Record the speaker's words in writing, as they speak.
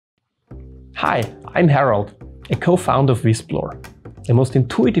Hi, I'm Harold, a co-founder of Visplore, the most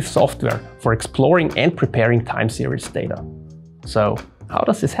intuitive software for exploring and preparing time series data. So, how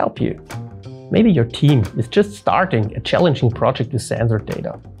does this help you? Maybe your team is just starting a challenging project with sensor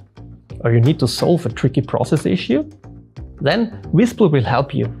data, or you need to solve a tricky process issue? Then Visplore will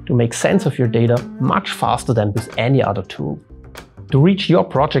help you to make sense of your data much faster than with any other tool, to reach your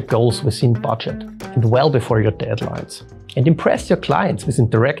project goals within budget and well before your deadlines, and impress your clients with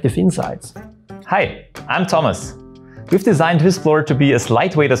interactive insights. Hi, I'm Thomas. We've designed Visplore to be as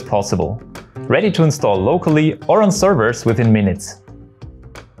lightweight as possible, ready to install locally or on servers within minutes.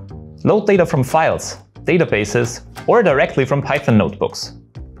 Load data from files, databases, or directly from Python notebooks.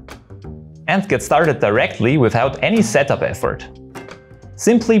 And get started directly without any setup effort.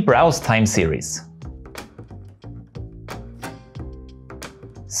 Simply browse time series.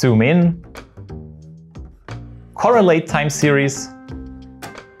 Zoom in, correlate time series,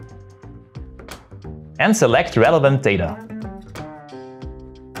 and select relevant data.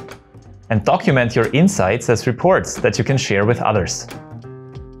 And document your insights as reports that you can share with others.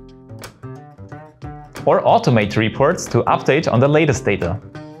 Or automate reports to update on the latest data.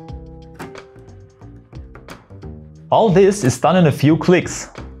 All this is done in a few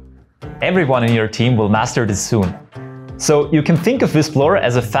clicks. Everyone in your team will master this soon. So you can think of Visplore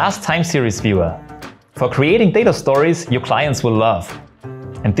as a fast time series viewer for creating data stories your clients will love.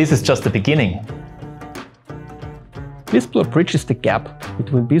 And this is just the beginning. Visplore bridges the gap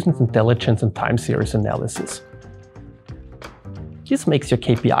between business intelligence and time series analysis. This makes your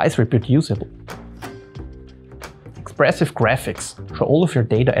KPIs reproducible. Expressive graphics show all of your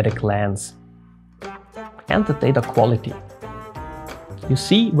data at a glance. And the data quality. You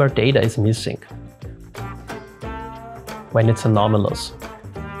see where data is missing, when it's anomalous,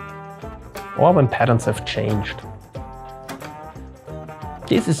 or when patterns have changed.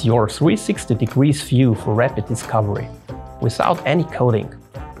 This is your 360 degrees view for rapid discovery, without any coding,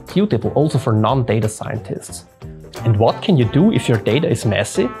 suitable also for non-data scientists. And what can you do if your data is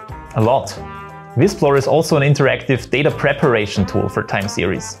messy? A lot. Visplore is also an interactive data preparation tool for time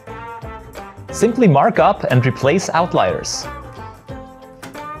series. Simply mark up and replace outliers.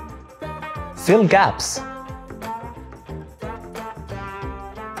 Fill gaps.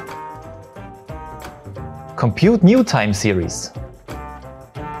 Compute new time series.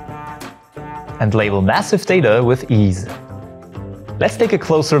 And label massive data with ease. Let's take a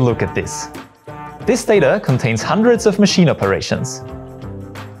closer look at this. This data contains hundreds of machine operations.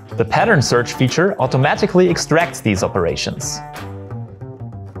 The pattern search feature automatically extracts these operations.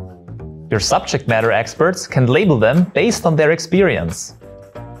 Your subject matter experts can label them based on their experience.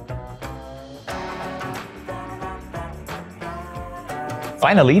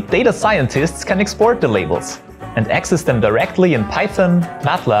 Finally, data scientists can export the labels and access them directly in Python,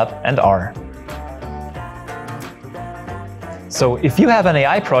 MATLAB, and R. So if you have an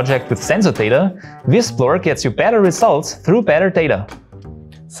AI project with sensor data, Visplore gets you better results through better data.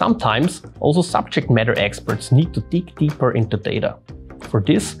 Sometimes also subject matter experts need to dig deeper into data. For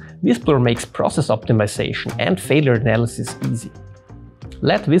this, Visplore makes process optimization and failure analysis easy.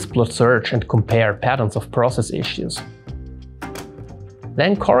 Let Visplore search and compare patterns of process issues.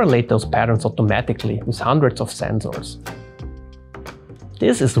 Then correlate those patterns automatically with hundreds of sensors.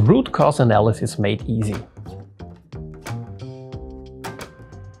 This is root cause analysis made easy.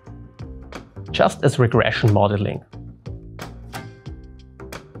 Just as regression modeling.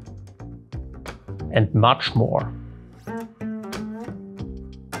 And much more.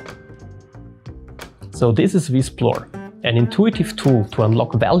 So this is Visplore, an intuitive tool to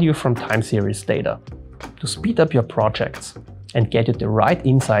unlock value from time series data, to speed up your projects and get you the right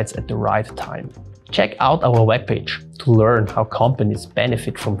insights at the right time. Check out our webpage to learn how companies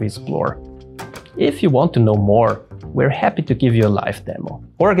benefit from Visplore. If you want to know more, we're happy to give you a live demo.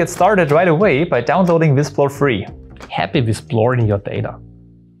 Or get started right away by downloading Visplore free. Happy Visploring your data.